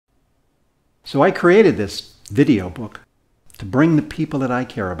So I created this video book to bring the people that I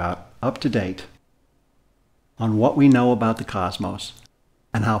care about up to date on what we know about the cosmos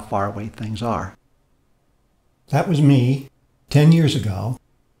and how far away things are. That was me 10 years ago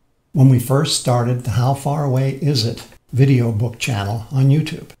when we first started the How Far Away Is It video book channel on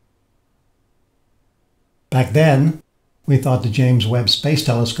YouTube. Back then, we thought the James Webb Space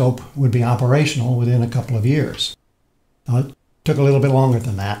Telescope would be operational within a couple of years. Now, it took a little bit longer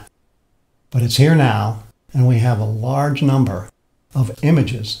than that, but it's here now, and we have a large number of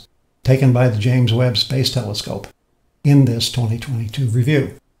images taken by the James Webb Space Telescope in this 2022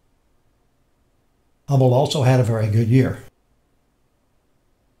 review. Hubble also had a very good year.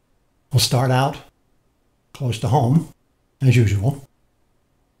 We'll start out close to home, as usual.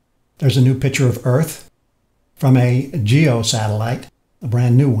 There's a new picture of Earth from a GEO satellite, a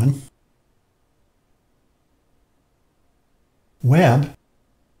brand new one. Webb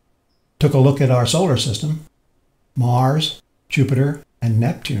took a look at our solar system, Mars, Jupiter, and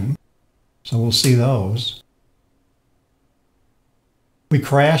Neptune, so we'll see those. We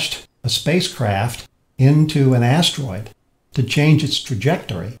crashed a spacecraft into an asteroid to change its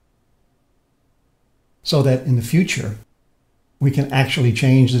trajectory so that in the future we can actually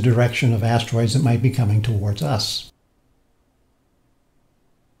change the direction of asteroids that might be coming towards us.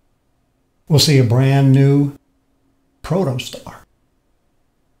 We'll see a brand new Protostar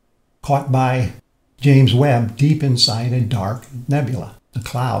caught by James Webb deep inside a dark nebula, a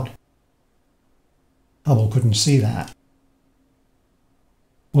cloud. Hubble couldn't see that.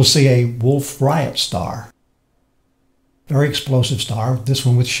 We'll see a Wolf-Rayet star, very explosive star, this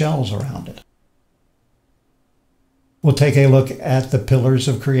one with shells around it. We'll take a look at the pillars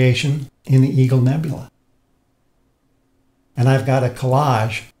of creation in the Eagle Nebula. And I've got a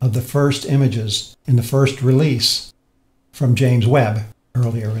collage of the first images in the first release from James Webb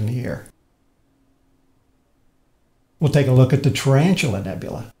earlier in the year. We'll take a look at the Tarantula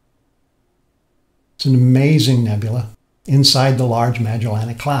Nebula. It's an amazing nebula inside the Large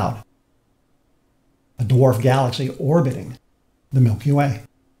Magellanic Cloud, a dwarf galaxy orbiting the Milky Way.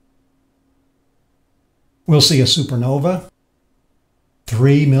 We'll see a supernova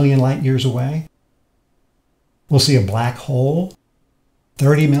 3 million light years away. We'll see a black hole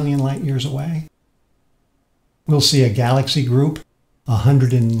 30 million light years away. We'll see a galaxy group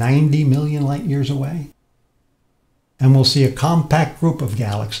 190 million light years away. And we'll see a compact group of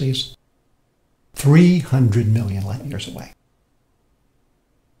galaxies 300 million light years away.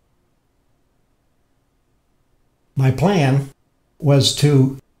 My plan was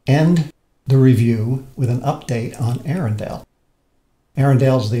to end the review with an update on Arendelle.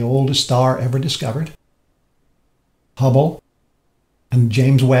 Arendelle is the oldest star ever discovered. Hubble and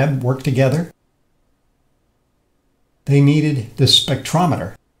James Webb worked together. They needed the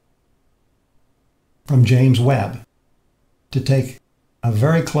spectrometer from James Webb to take a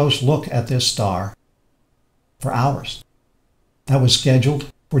very close look at this star for hours. That was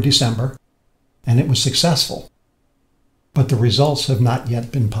scheduled for December, and it was successful, but the results have not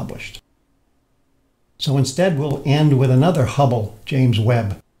yet been published. So instead, we'll end with another Hubble-James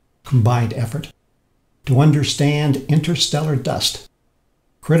Webb combined effort to understand interstellar dust,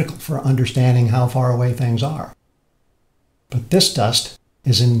 critical for understanding how far away things are. But this dust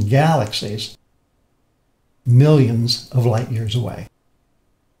is in galaxies millions of light years away.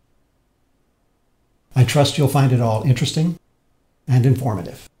 I trust you'll find it all interesting and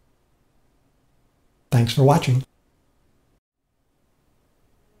informative. Thanks for watching.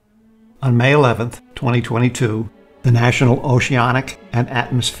 On May 11th, 2022, the National Oceanic and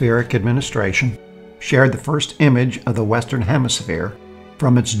Atmospheric Administration shared the first image of the Western Hemisphere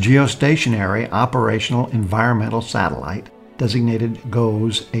from its geostationary operational environmental satellite designated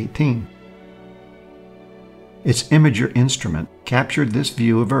GOES-18. Its imager instrument captured this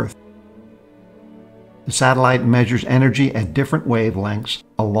view of Earth. The satellite measures energy at different wavelengths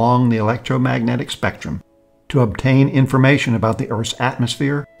along the electromagnetic spectrum to obtain information about the Earth's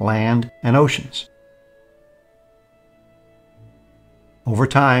atmosphere, land, and oceans. Over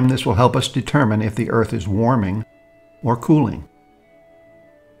time, this will help us determine if the Earth is warming or cooling.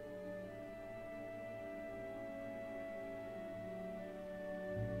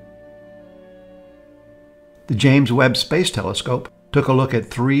 The James Webb Space Telescope took a look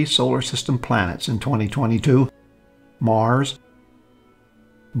at 3 solar system planets in 2022: Mars,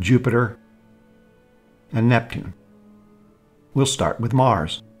 Jupiter, and Neptune. We'll start with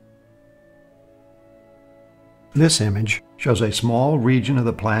Mars. This image shows a small region of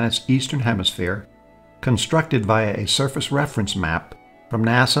the planet's eastern hemisphere constructed via a surface reference map from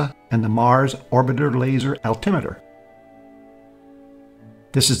NASA and the Mars Orbiter Laser Altimeter.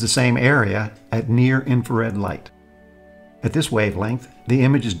 This is the same area at near-infrared light. At this wavelength, the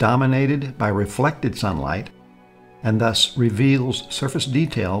image is dominated by reflected sunlight and thus reveals surface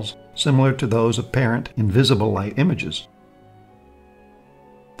details similar to those apparent in visible light images.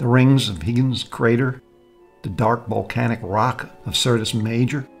 The rings of Huygens crater, the dark volcanic rock of Syrtis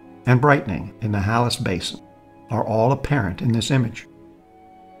Major, and brightening in the Hallis Basin are all apparent in this image.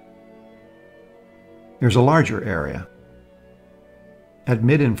 Here's a larger area. At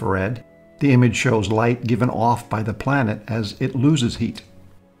mid-infrared, the image shows light given off by the planet as it loses heat.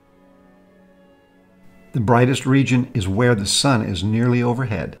 The brightest region is where the sun is nearly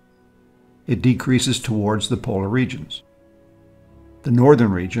overhead. It decreases towards the polar regions. The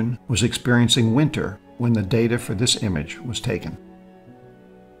northern region was experiencing winter when the data for this image was taken.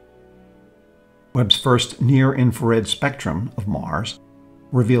 Webb's first near-infrared spectrum of Mars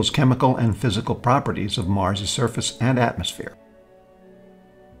reveals chemical and physical properties of Mars's surface and atmosphere.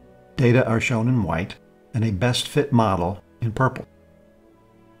 Data are shown in white and a best fit model in purple.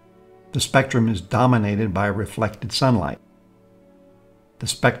 The spectrum is dominated by reflected sunlight. The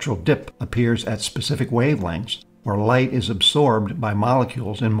spectral dip appears at specific wavelengths where light is absorbed by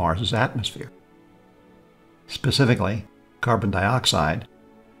molecules in Mars's atmosphere. Specifically, carbon dioxide,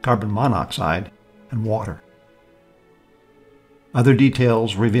 carbon monoxide, and water. Other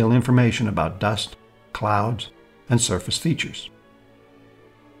details reveal information about dust, clouds, and surface features.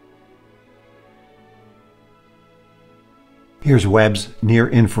 Here's Webb's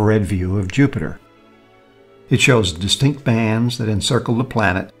near-infrared view of Jupiter. It shows distinct bands that encircle the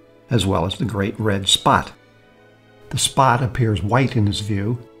planet, as well as the Great Red Spot. The spot appears white in this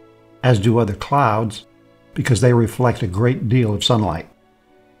view, as do other clouds, because they reflect a great deal of sunlight.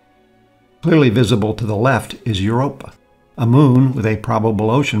 Clearly visible to the left is Europa, a moon with a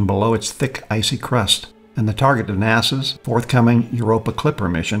probable ocean below its thick icy crust, and the target of NASA's forthcoming Europa Clipper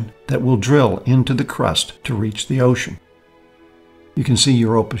mission that will drill into the crust to reach the ocean. You can see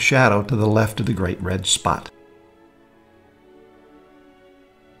Europa's shadow to the left of the Great Red Spot.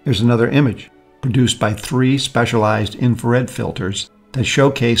 Here's another image, produced by 3 specialized infrared filters that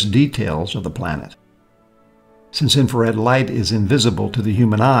showcase details of the planet. Since infrared light is invisible to the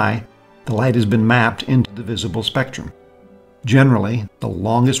human eye, the light has been mapped into the visible spectrum. Generally, the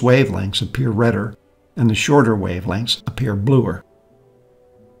longest wavelengths appear redder, and the shorter wavelengths appear bluer.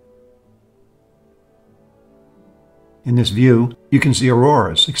 In this view, you can see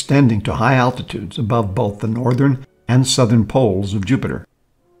auroras extending to high altitudes above both the northern and southern poles of Jupiter.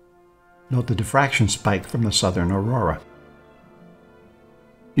 Note the diffraction spike from the southern aurora.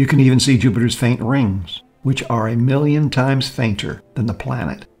 You can even see Jupiter's faint rings, which are 1,000,000 times fainter than the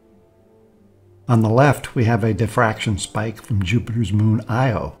planet. On the left, we have a diffraction spike from Jupiter's moon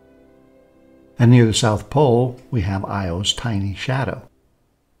Io. And near the South Pole, we have Io's tiny shadow.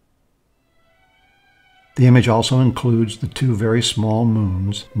 The image also includes the 2 very small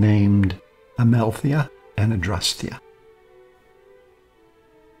moons named Amalthea and Adrastea.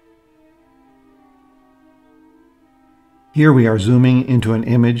 Here we are zooming into an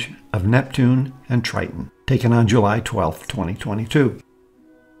image of Neptune and Triton, taken on July 12, 2022.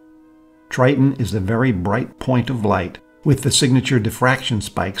 Triton is the very bright point of light with the signature diffraction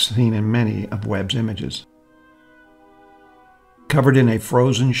spikes seen in many of Webb's images. Covered in a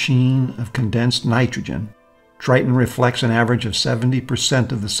frozen sheen of condensed nitrogen, Triton reflects an average of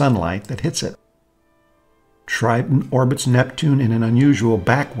 70% of the sunlight that hits it. Triton orbits Neptune in an unusual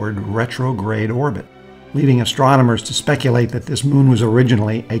backward retrograde orbit, leading astronomers to speculate that this moon was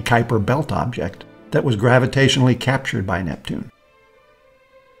originally a Kuiper belt object that was gravitationally captured by Neptune.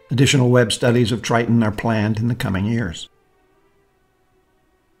 Additional Webb studies of Triton are planned in the coming years.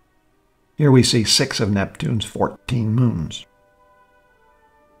 Here we see 6 of Neptune's 14 moons.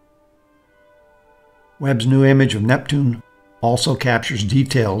 Webb's new image of Neptune also captures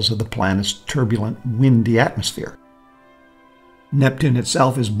details of the planet's turbulent, windy atmosphere. Neptune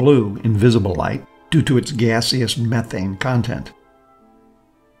itself is blue in visible light due to its gaseous methane content.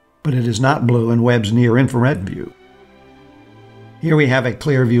 But it is not blue in Webb's near-infrared view. Here we have a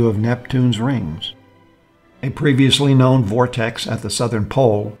clear view of Neptune's rings. A previously known vortex at the southern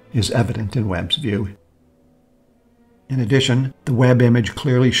pole is evident in Webb's view. In addition, the Webb image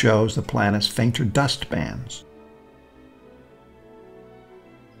clearly shows the planet's fainter dust bands.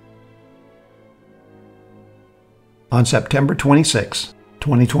 On September 26,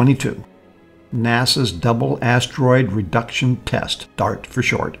 2022, NASA's Double Asteroid Reduction Test, DART for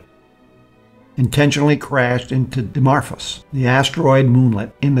short, intentionally crashed into Dimorphos, the asteroid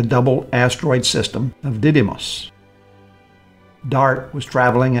moonlet in the double asteroid system of Didymos. DART was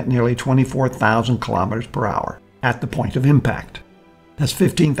traveling at nearly 24,000 kilometers per hour at the point of impact. That's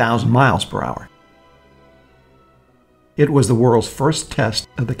 15,000 miles per hour. It was the world's first test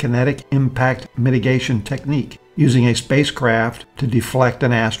of the kinetic impact mitigation technique, using a spacecraft to deflect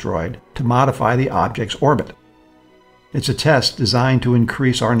an asteroid to modify the object's orbit. It's a test designed to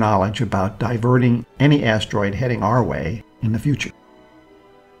increase our knowledge about diverting any asteroid heading our way in the future.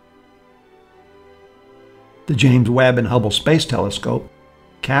 The James Webb and Hubble Space Telescope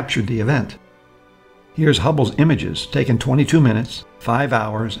captured the event. Here's Hubble's images taken 22 minutes, 5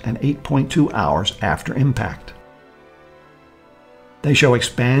 hours, and 8.2 hours after impact. They show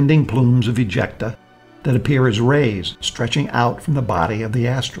expanding plumes of ejecta that appear as rays stretching out from the body of the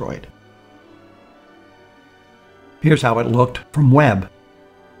asteroid. Here's how it looked from Webb.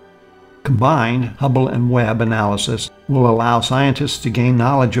 Combined, Hubble and Webb analysis will allow scientists to gain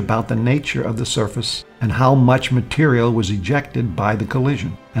knowledge about the nature of the surface and how much material was ejected by the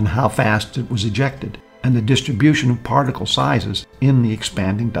collision, and how fast it was ejected, and the distribution of particle sizes in the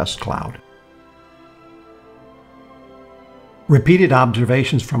expanding dust cloud. Repeated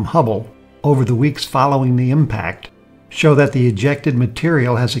observations from Hubble over the weeks following the impact show that the ejected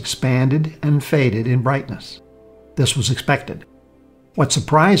material has expanded and faded in brightness. This was expected. What's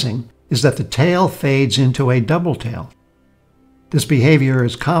surprising is that the tail fades into a double tail. This behavior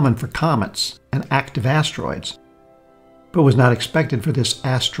is common for comets and active asteroids, but was not expected for this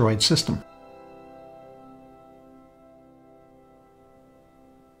asteroid system.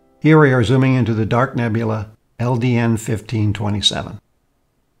 Here we are zooming into the dark nebula LDN 1527.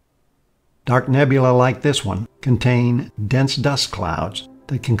 Dark nebulae like this one contain dense dust clouds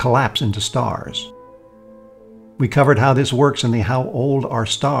that can collapse into stars. We covered how this works in the How Old Are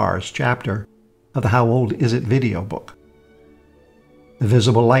Stars chapter of the How Old Is It video book. The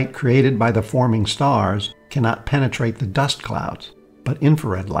visible light created by the forming stars cannot penetrate the dust clouds, but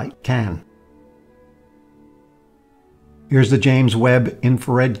infrared light can. Here's the James Webb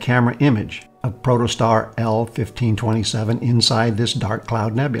infrared camera image of Protostar L1527 inside this dark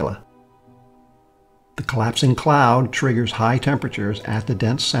cloud nebula. The collapsing cloud triggers high temperatures at the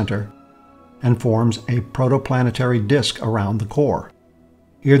dense center and forms a protoplanetary disk around the core.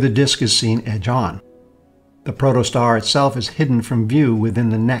 Here the disk is seen edge-on. The protostar itself is hidden from view within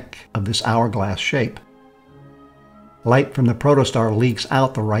the neck of this hourglass shape. Light from the protostar leaks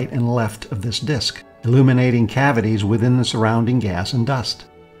out the right and left of this disk, illuminating cavities within the surrounding gas and dust.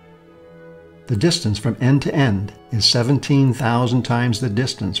 The distance from end to end is 17,000 times the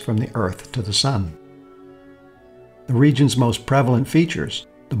distance from the Earth to the Sun. The region's most prevalent features,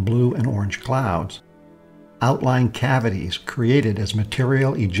 the blue and orange clouds, outline cavities created as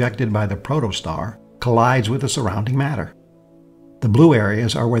material ejected by the protostar collides with the surrounding matter. The blue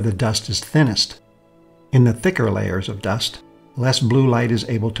areas are where the dust is thinnest. In the thicker layers of dust, less blue light is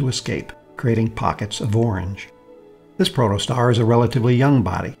able to escape, creating pockets of orange. This protostar is a relatively young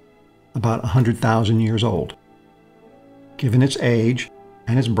body, about 100,000 years old. Given its age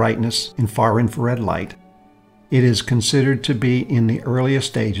and its brightness in far infrared light, it is considered to be in the earliest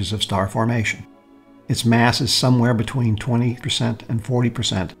stages of star formation. Its mass is somewhere between 20% and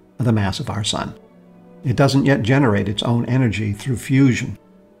 40% of the mass of our Sun. It doesn't yet generate its own energy through fusion.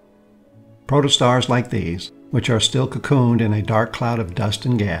 Protostars like these, which are still cocooned in a dark cloud of dust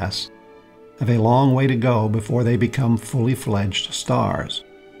and gas, have a long way to go before they become fully fledged stars.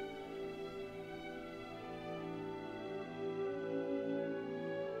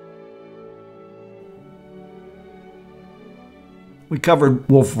 We covered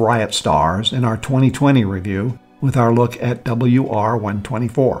Wolf-Rayet stars in our 2020 review with our look at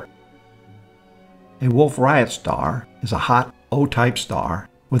WR124. A Wolf-Rayet star is a hot O-type star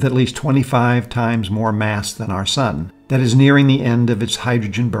with at least 25 times more mass than our Sun that is nearing the end of its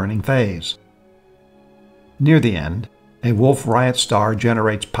hydrogen-burning phase. Near the end, a Wolf-Rayet star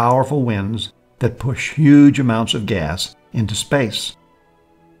generates powerful winds that push huge amounts of gas into space.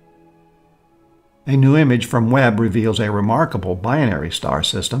 A new image from Webb reveals a remarkable binary star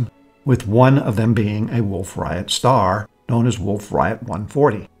system, with one of them being a Wolf-Rayet star known as Wolf-Rayet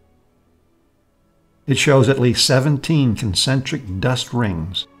 140. It shows at least 17 concentric dust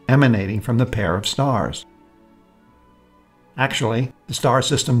rings emanating from the pair of stars. Actually, the star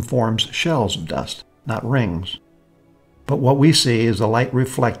system forms shells of dust, not rings. But what we see is the light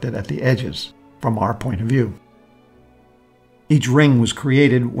reflected at the edges from our point of view. Each ring was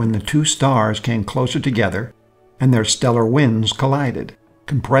created when the two stars came closer together and their stellar winds collided,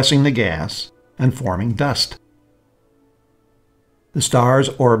 compressing the gas and forming dust. The stars'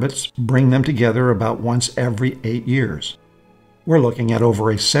 orbits bring them together about once every 8 years. We're looking at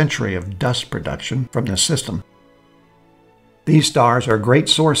over a century of dust production from this system. These stars are great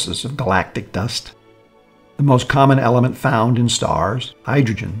sources of galactic dust. The most common element found in stars,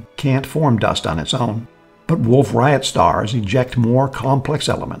 hydrogen, can't form dust on its own, but Wolf-Rayet stars eject more complex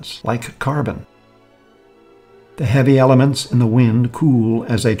elements, like carbon. The heavy elements in the wind cool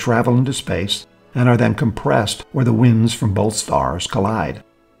as they travel into space and are then compressed where the winds from both stars collide.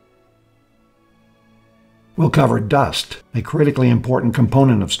 We'll cover dust, a critically important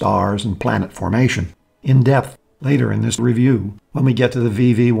component of stars and planet formation, in depth later in this review when we get to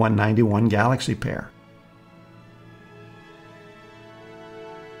the VV191 galaxy pair.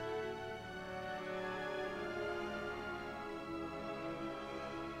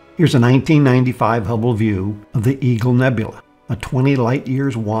 Here's a 1995 Hubble view of the Eagle Nebula, a 20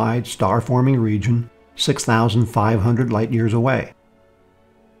 light-years wide star-forming region 6,500 light-years away.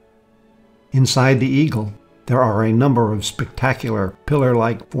 Inside the Eagle, there are a number of spectacular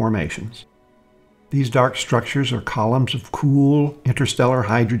pillar-like formations. These dark structures are columns of cool interstellar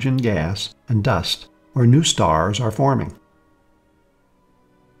hydrogen gas and dust where new stars are forming.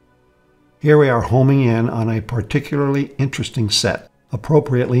 Here we are homing in on a particularly interesting set,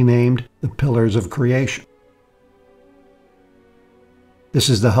 appropriately named the Pillars of Creation. This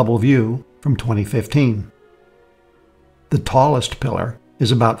is the Hubble view from 2015. The tallest pillar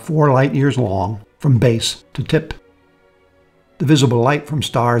is about 4 light-years long from base to tip. The visible light from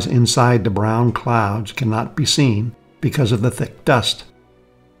stars inside the brown clouds cannot be seen because of the thick dust.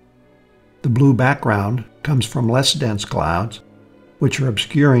 The blue background comes from less dense clouds, which are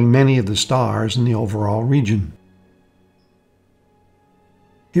obscuring many of the stars in the overall region.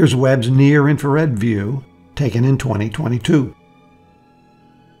 Here's Webb's near-infrared view, taken in 2022.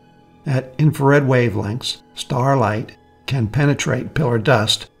 At infrared wavelengths, starlight can penetrate pillar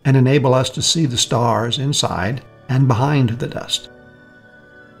dust and enable us to see the stars inside and behind the dust.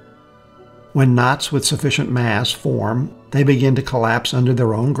 When knots with sufficient mass form, they begin to collapse under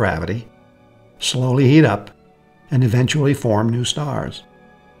their own gravity, slowly heat up, and eventually form new stars.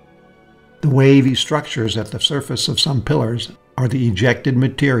 The wavy structures at the surface of some pillars are the ejected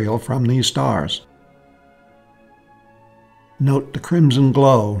material from these stars. Note the crimson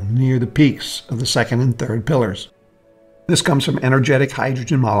glow near the peaks of the second and third pillars. This comes from energetic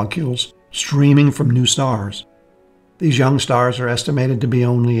hydrogen molecules streaming from new stars. These young stars are estimated to be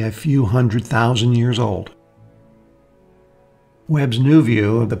only a few 100,000 years old. Webb's new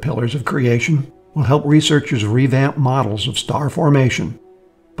view of the Pillars of Creation will help researchers revamp models of star formation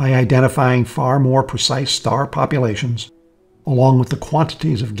by identifying far more precise star populations, along with the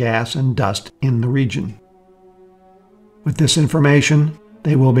quantities of gas and dust in the region. With this information,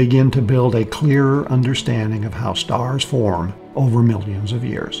 they will begin to build a clearer understanding of how stars form over millions of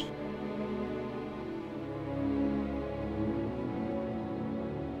years.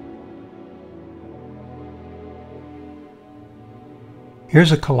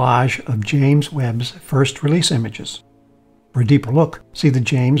 Here's a collage of James Webb's first release images. For a deeper look, see the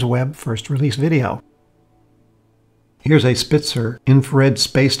James Webb first release video. Here's a Spitzer infrared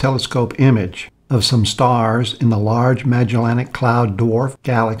space telescope image of some stars in the Large Magellanic Cloud dwarf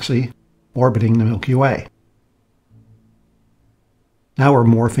galaxy orbiting the Milky Way. Now we're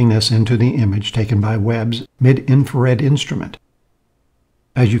morphing this into the image taken by Webb's mid-infrared instrument.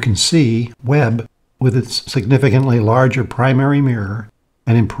 As you can see, Webb, with its significantly larger primary mirror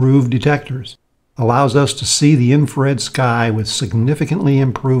and improved detectors, allows us to see the infrared sky with significantly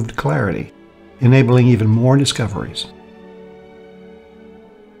improved clarity, enabling even more discoveries.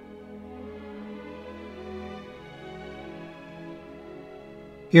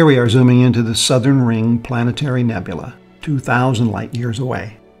 Here we are zooming into the Southern Ring Planetary Nebula, 2,000 light-years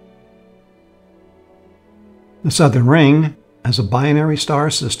away. The Southern Ring has a binary star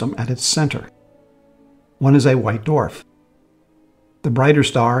system at its center. One is a white dwarf. The brighter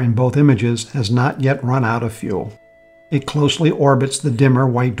star in both images has not yet run out of fuel. It closely orbits the dimmer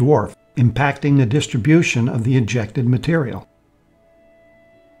white dwarf, impacting the distribution of the ejected material.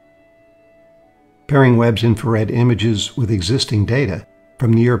 Pairing Webb's infrared images with existing data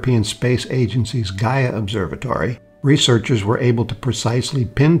from the European Space Agency's Gaia Observatory, researchers were able to precisely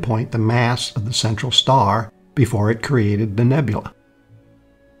pinpoint the mass of the central star before it created the nebula.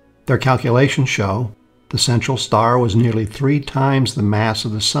 Their calculations show the central star was nearly 3 times the mass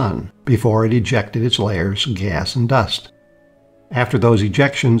of the Sun before it ejected its layers of gas and dust. After those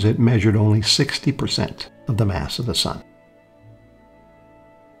ejections, it measured only 60% of the mass of the Sun.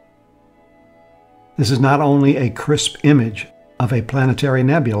 This is not only a crisp image of a planetary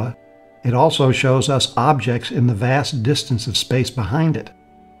nebula, it also shows us objects in the vast distance of space behind it.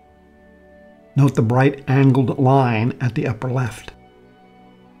 Note the bright angled line at the upper left.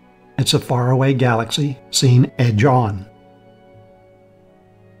 It's a faraway galaxy seen edge-on.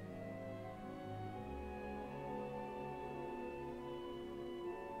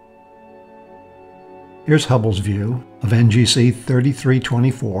 Here's Hubble's view of NGC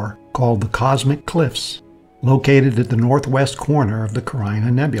 3324, called the Cosmic Cliffs, located at the northwest corner of the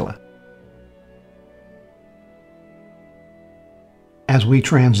Carina Nebula. As we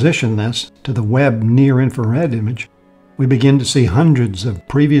transition this to the Webb near-infrared image, we begin to see hundreds of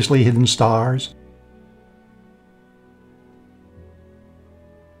previously hidden stars,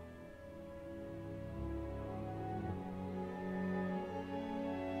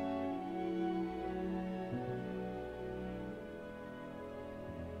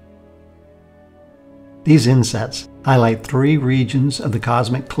 These insets highlight three regions of the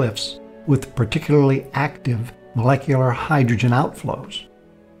cosmic cliffs with particularly active molecular hydrogen outflows.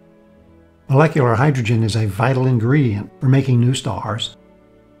 Molecular hydrogen is a vital ingredient for making new stars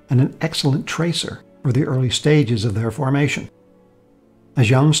and an excellent tracer for the early stages of their formation. As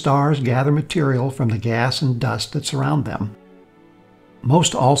young stars gather material from the gas and dust that surround them,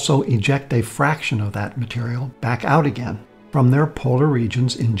 most also eject a fraction of that material back out again from their polar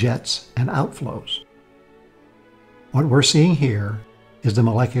regions in jets and outflows. What we're seeing here is the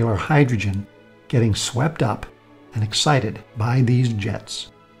molecular hydrogen getting swept up and excited by these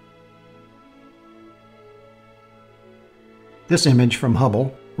jets. This image from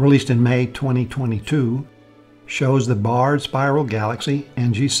Hubble, released in May 2022, shows the barred spiral galaxy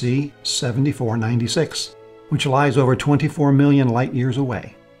NGC 7496, which lies over 24 million light-years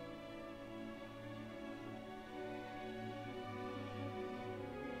away.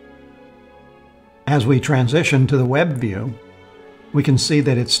 As we transition to the Webb view, we can see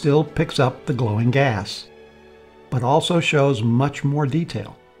that it still picks up the glowing gas, but also shows much more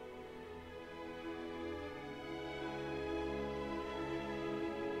detail.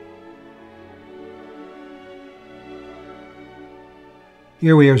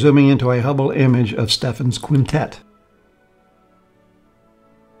 Here we are zooming into a Hubble image of Stephan's quintet.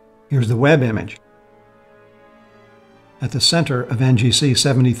 Here's the Webb image. At the center of NGC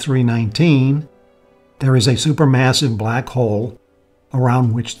 7319, there is a supermassive black hole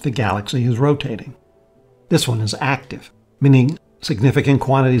around which the galaxy is rotating. This one is active, meaning significant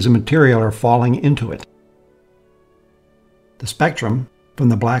quantities of material are falling into it. The spectrum from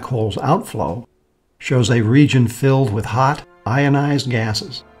the black hole's outflow shows a region filled with hot, ionized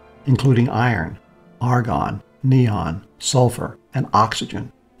gases, including iron, argon, neon, sulfur, and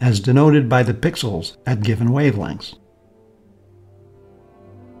oxygen, as denoted by the pixels at given wavelengths.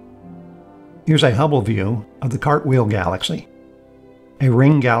 Here's a Hubble view of the Cartwheel Galaxy, a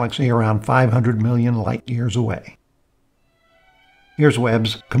ring galaxy around 500 million light-years away. Here's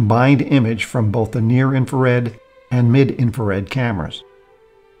Webb's combined image from both the near-infrared and mid-infrared cameras.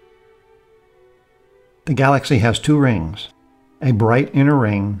 The galaxy has two rings, a bright inner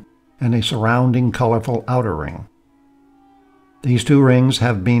ring and a surrounding colorful outer ring. These two rings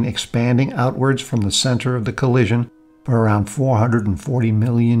have been expanding outwards from the center of the collision for around 440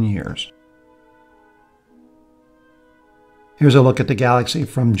 million years. Here's a look at the galaxy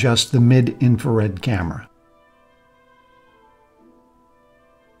from just the mid-infrared camera.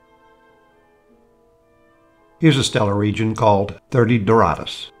 Here's a stellar region called 30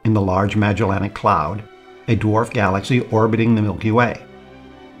 Doradus in the Large Magellanic Cloud, a dwarf galaxy orbiting the Milky Way.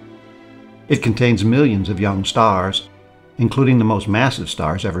 It contains millions of young stars, including the most massive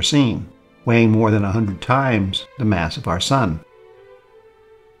stars ever seen, weighing more than 100 times the mass of our Sun.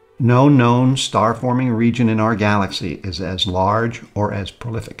 No known star-forming region in our galaxy is as large or as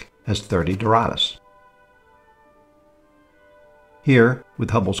prolific as 30 Doradus. Here,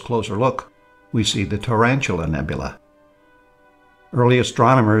 with Hubble's closer look, we see the Tarantula Nebula. Early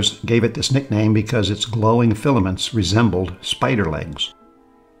astronomers gave it this nickname because its glowing filaments resembled spider legs.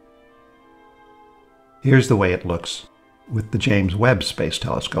 Here's the way it looks with the James Webb Space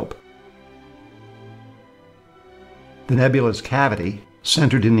Telescope. The nebula's cavity,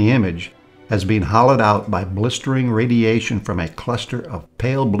 centered in the image, has been hollowed out by blistering radiation from a cluster of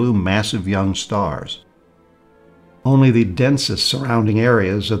pale blue massive young stars. Only the densest surrounding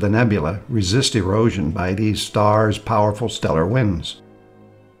areas of the nebula resist erosion by these stars' powerful stellar winds.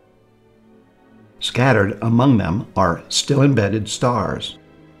 Scattered among them are still embedded stars.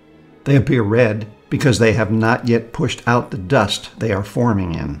 They appear red because they have not yet pushed out the dust they are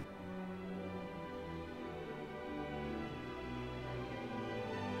forming in.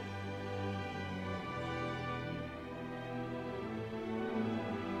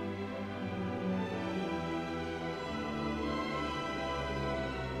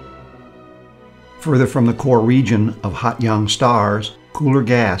 Further from the core region of hot young stars, cooler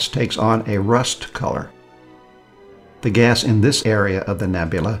gas takes on a rust color. The gas in this area of the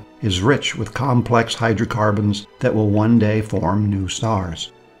nebula is rich with complex hydrocarbons that will one day form new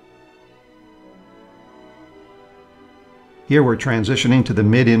stars. Here we're transitioning to the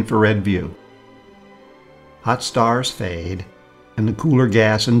mid-infrared view. Hot stars fade, and the cooler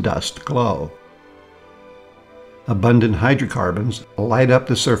gas and dust glow. Abundant hydrocarbons light up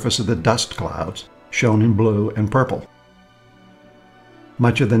the surface of the dust clouds, shown in blue and purple.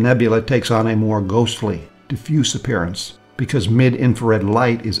 Much of the nebula takes on a more ghostly, diffuse appearance because mid-infrared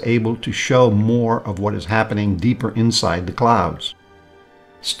light is able to show more of what is happening deeper inside the clouds.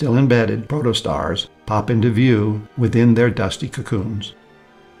 Still embedded protostars pop into view within their dusty cocoons,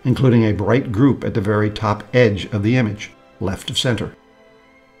 including a bright group at the very top edge of the image, left of center.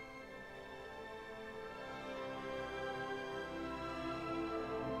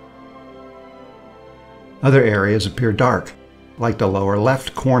 Other areas appear dark, like the lower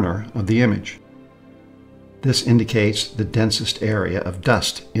left corner of the image. This indicates the densest area of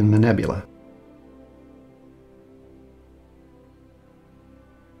dust in the nebula.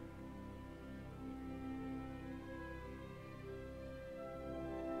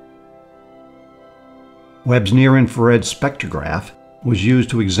 Webb's near-infrared spectrograph was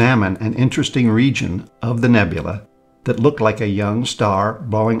used to examine an interesting region of the nebula that looked like a young star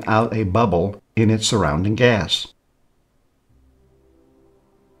blowing out a bubble in its surrounding gas.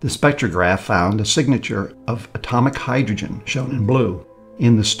 The spectrograph found a signature of atomic hydrogen, shown in blue,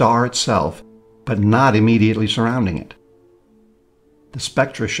 in the star itself, but not immediately surrounding it. The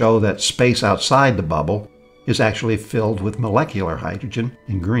spectra show that space outside the bubble is actually filled with molecular hydrogen,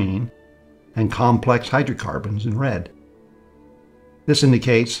 in green, and complex hydrocarbons, in red. This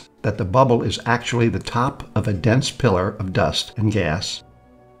indicates that the bubble is actually the top of a dense pillar of dust and gas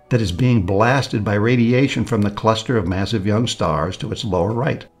that is being blasted by radiation from the cluster of massive young stars to its lower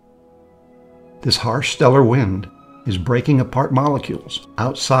right. This harsh stellar wind is breaking apart molecules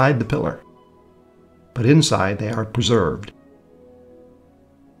outside the pillar, but inside they are preserved.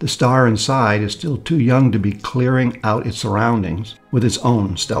 The star inside is still too young to be clearing out its surroundings with its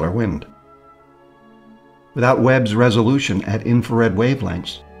own stellar wind. Without Webb's resolution at infrared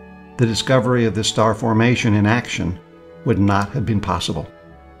wavelengths, the discovery of the star formation in action would not have been possible.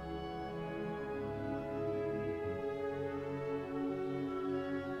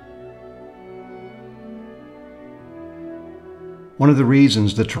 One of the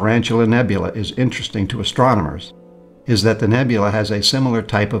reasons the Tarantula Nebula is interesting to astronomers is that the nebula has a similar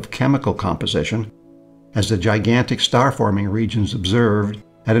type of chemical composition as the gigantic star-forming regions observed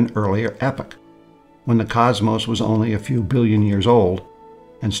at an earlier epoch, when the cosmos was only a few billion years old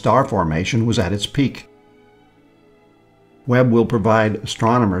and star formation was at its peak. Webb will provide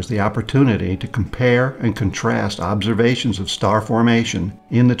astronomers the opportunity to compare and contrast observations of star formation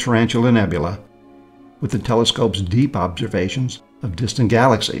in the Tarantula Nebula with the telescope's deep observations of distant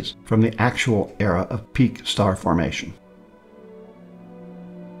galaxies from the actual era of peak star formation.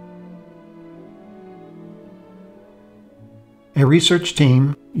 A research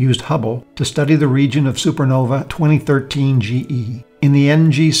team used Hubble to study the region of supernova 2013 GE in the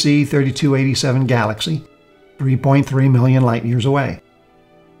NGC 3287 galaxy, 3.3 million light-years away.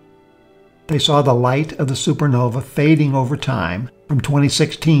 They saw the light of the supernova fading over time from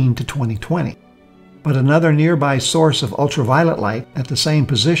 2016 to 2020, but another nearby source of ultraviolet light at the same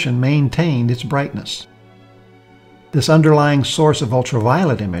position maintained its brightness. This underlying source of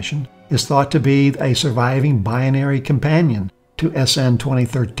ultraviolet emission is thought to be a surviving binary companion to SN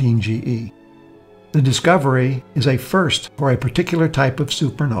 2013 GE. The discovery is a first for a particular type of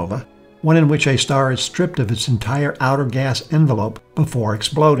supernova, one in which a star is stripped of its entire outer gas envelope before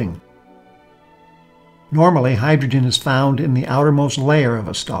exploding. Normally, hydrogen is found in the outermost layer of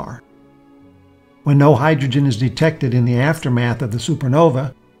a star. When no hydrogen is detected in the aftermath of the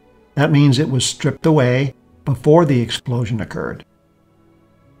supernova, that means it was stripped away before the explosion occurred.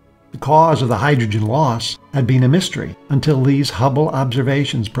 The cause of the hydrogen loss had been a mystery until these Hubble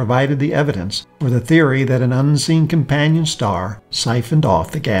observations provided the evidence for the theory that an unseen companion star siphoned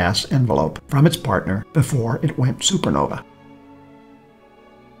off the gas envelope from its partner before it went supernova.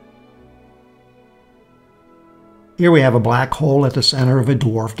 Here we have a black hole at the center of a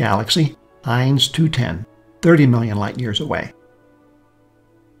dwarf galaxy, Hines 210, 30 million light-years away.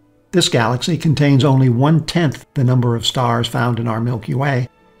 This galaxy contains only 1/10 the number of stars found in our Milky Way.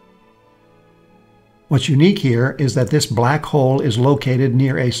 What's unique here is that this black hole is located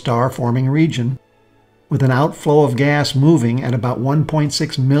near a star-forming region with an outflow of gas moving at about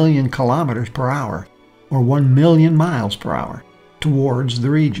 1.6 million kilometers per hour, or 1 million miles per hour, towards the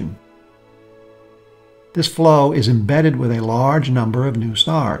region. This flow is embedded with a large number of new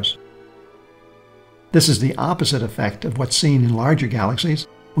stars. This is the opposite effect of what's seen in larger galaxies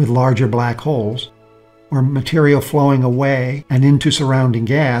with larger black holes, where material flowing away and into surrounding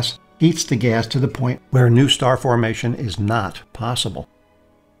gas heats the gas to the point where new star formation is not possible.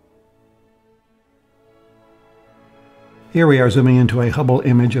 Here we are zooming into a Hubble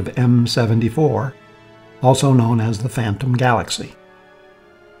image of M74, also known as the Phantom Galaxy.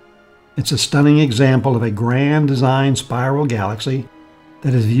 It's a stunning example of a grand design spiral galaxy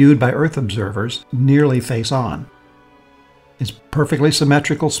that is viewed by Earth observers nearly face-on. Its perfectly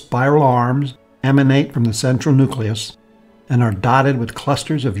symmetrical spiral arms emanate from the central nucleus and are dotted with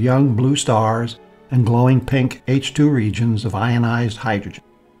clusters of young blue stars and glowing pink H2 regions of ionized hydrogen.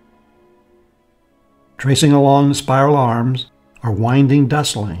 Tracing along the spiral arms are winding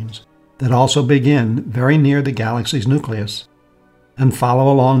dust lanes that also begin very near the galaxy's nucleus and follow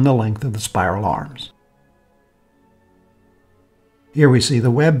along the length of the spiral arms. Here we see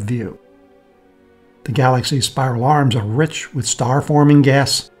the Webb view. The galaxy's spiral arms are rich with star-forming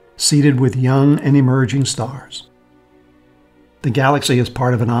gas seeded with young and emerging stars. The galaxy is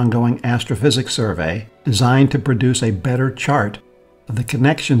part of an ongoing astrophysics survey designed to produce a better chart of the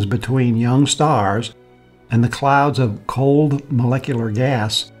connections between young stars and the clouds of cold molecular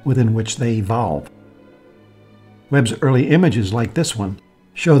gas within which they evolve. Webb's early images, like this one,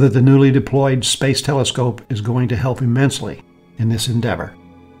 show that the newly deployed Space Telescope is going to help immensely in this endeavor.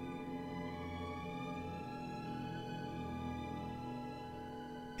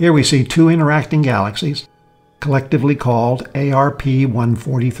 Here we see two interacting galaxies, collectively called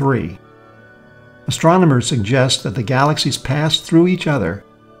ARP-143. Astronomers suggest that the galaxies pass through each other,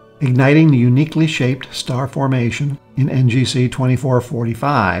 igniting the uniquely shaped star formation in NGC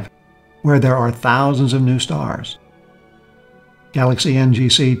 2445, where there are thousands of new stars. Galaxy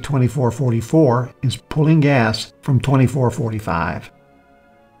NGC 2444 is pulling gas from 2445.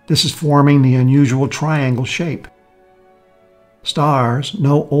 This is forming the unusual triangle shape. Stars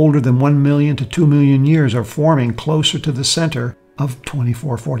no older than 1 million to 2 million years are forming closer to the center of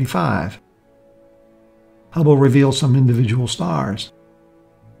 2445. Hubble reveals some individual stars.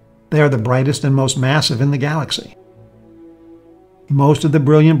 They are the brightest and most massive in the galaxy. Most of the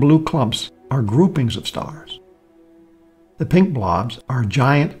brilliant blue clumps are groupings of stars. The pink blobs are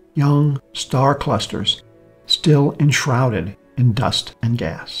giant, young star clusters, still enshrouded in dust and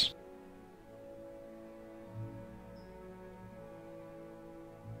gas.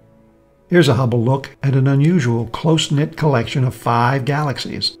 Here's a Hubble look at an unusual close-knit collection of 5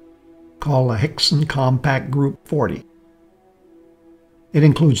 galaxies, called the Hickson Compact Group 40. It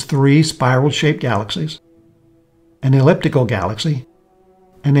includes 3 spiral-shaped galaxies, an elliptical galaxy,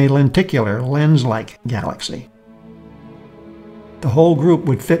 and a lenticular lens-like galaxy. The whole group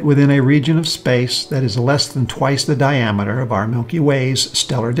would fit within a region of space that is less than twice the diameter of our Milky Way's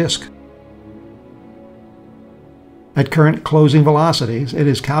stellar disk. At current closing velocities, it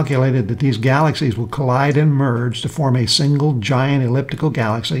is calculated that these galaxies will collide and merge to form a single giant elliptical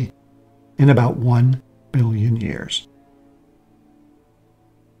galaxy in about 1 billion years.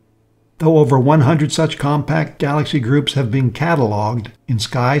 Though over 100 such compact galaxy groups have been cataloged in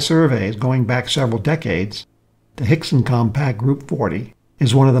sky surveys going back several decades, the Hickson Compact Group 40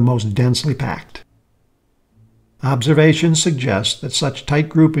 is one of the most densely packed. Observations suggest that such tight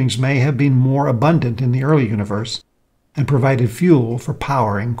groupings may have been more abundant in the early universe and provided fuel for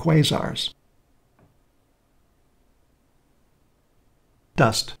powering quasars.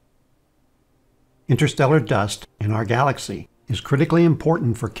 Dust. Interstellar dust in our galaxy is critically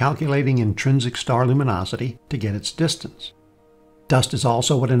important for calculating intrinsic star luminosity to get its distance. Dust is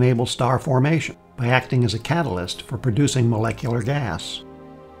also what enables star formation by acting as a catalyst for producing molecular gas.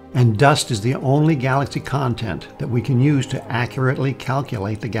 And dust is the only galaxy content that we can use to accurately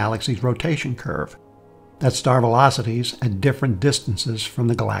calculate the galaxy's rotation curve. That's star velocities at different distances from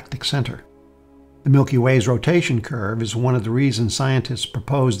the galactic center. The Milky Way's rotation curve is one of the reasons scientists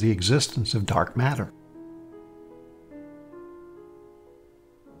propose the existence of dark matter.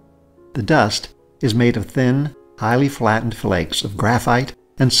 The dust is made of thin, highly flattened flakes of graphite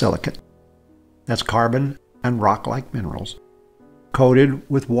and silicate. That's carbon and rock-like minerals, coated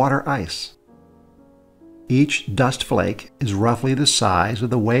with water ice. Each dust flake is roughly the size of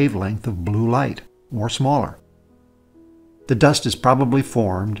the wavelength of blue light, or smaller. The dust is probably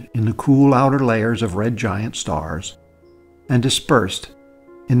formed in the cool outer layers of red giant stars and dispersed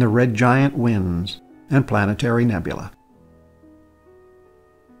in the red giant winds and planetary nebula.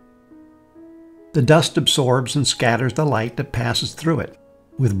 The dust absorbs and scatters the light that passes through it,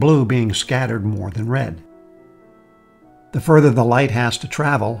 with blue being scattered more than red. The further the light has to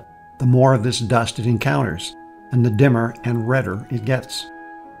travel, the more of this dust it encounters, and the dimmer and redder it gets.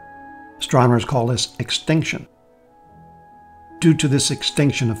 Astronomers call this extinction. Due to this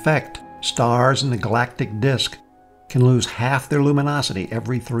extinction effect, stars in the galactic disk can lose half their luminosity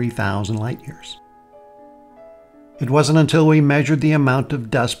every 3,000 light years. It wasn't until we measured the amount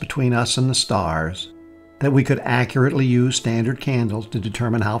of dust between us and the stars that we could accurately use standard candles to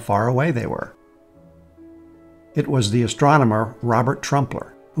determine how far away they were. It was the astronomer Robert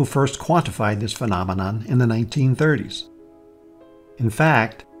Trumpler who first quantified this phenomenon in the 1930s. In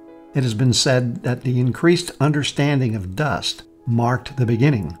fact, it has been said that the increased understanding of dust marked the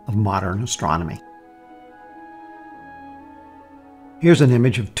beginning of modern astronomy. Here's an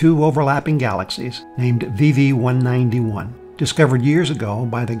image of two overlapping galaxies named VV191, discovered years ago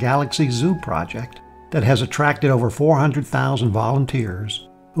by the Galaxy Zoo project that has attracted over 400,000 volunteers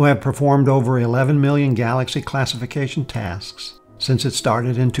who have performed over 11 million galaxy classification tasks since it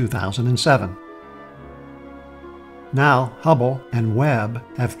started in 2007. Now, Hubble and Webb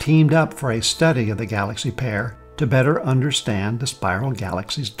have teamed up for a study of the galaxy pair to better understand the spiral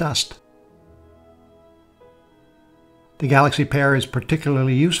galaxy's dust. The galaxy pair is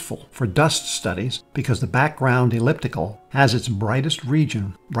particularly useful for dust studies because the background elliptical has its brightest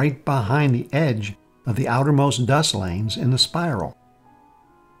region right behind the edge of the outermost dust lanes in the spiral.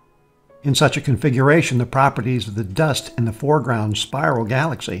 In such a configuration, the properties of the dust in the foreground spiral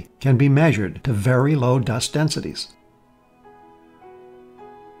galaxy can be measured to very low dust densities.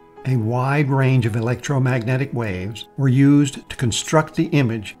 A wide range of electromagnetic waves were used to construct the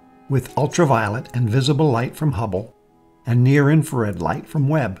image with ultraviolet and visible light from Hubble and near-infrared light from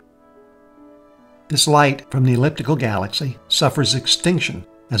Webb. This light from the elliptical galaxy suffers extinction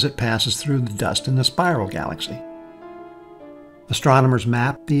as it passes through the dust in the spiral galaxy. Astronomers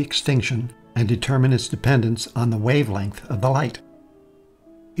map the extinction and determine its dependence on the wavelength of the light.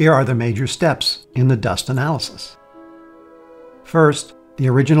 Here are the major steps in the dust analysis. First, the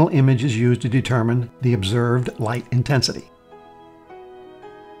original image is used to determine the observed light intensity.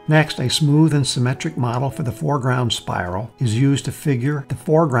 Next, a smooth and symmetric model for the foreground spiral is used to figure the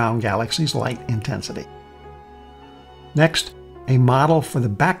foreground galaxy's light intensity. Next, a model for the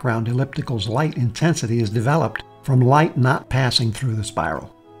background elliptical's light intensity is developed from light not passing through the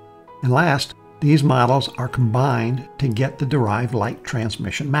spiral. And last, these models are combined to get the derived light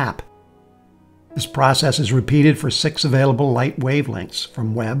transmission map. This process is repeated for 6 available light wavelengths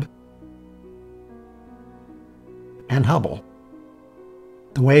from Webb and Hubble.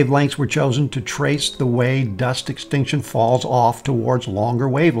 The wavelengths were chosen to trace the way dust extinction falls off towards longer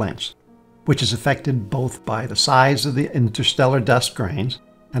wavelengths, which is affected both by the size of the interstellar dust grains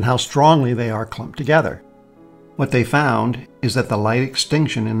and how strongly they are clumped together. What they found is that the light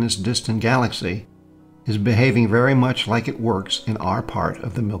extinction in this distant galaxy is behaving very much like it works in our part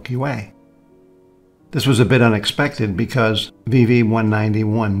of the Milky Way. This was a bit unexpected because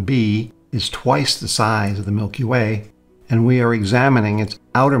VV191b is twice the size of the Milky Way, and we are examining its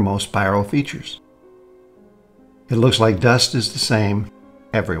outermost spiral features. It looks like dust is the same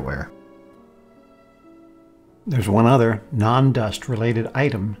everywhere. There's one other non-dust related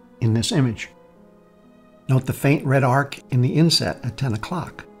item in this image. Note the faint red arc in the inset at 10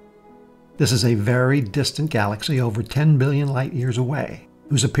 o'clock. This is a very distant galaxy over 10 billion light years away,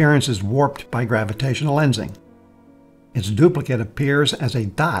 whose appearance is warped by gravitational lensing. Its duplicate appears as a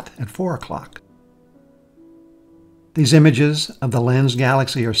dot at 4 o'clock. These images of the lensed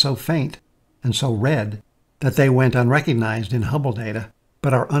galaxy are so faint and so red that they went unrecognized in Hubble data,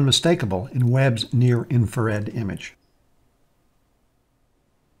 but are unmistakable in Webb's near-infrared image.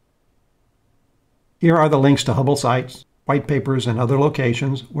 Here are the links to Hubble sites, white papers, and other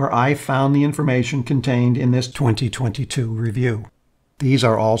locations where I found the information contained in this 2022 review. These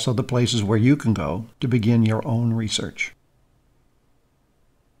are also the places where you can go to begin your own research.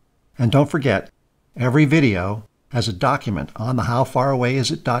 And don't forget, every video has a document on the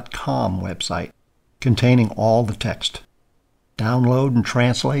howfarawayIsit.com website containing all the text. Download and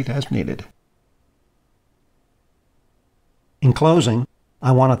translate as needed. In closing,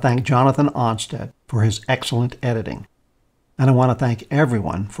 I want to thank Jonathan Onstead for his excellent editing. And I want to thank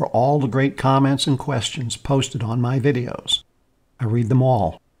everyone for all the great comments and questions posted on my videos. I read them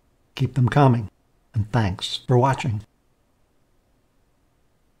all. Keep them coming, and thanks for watching.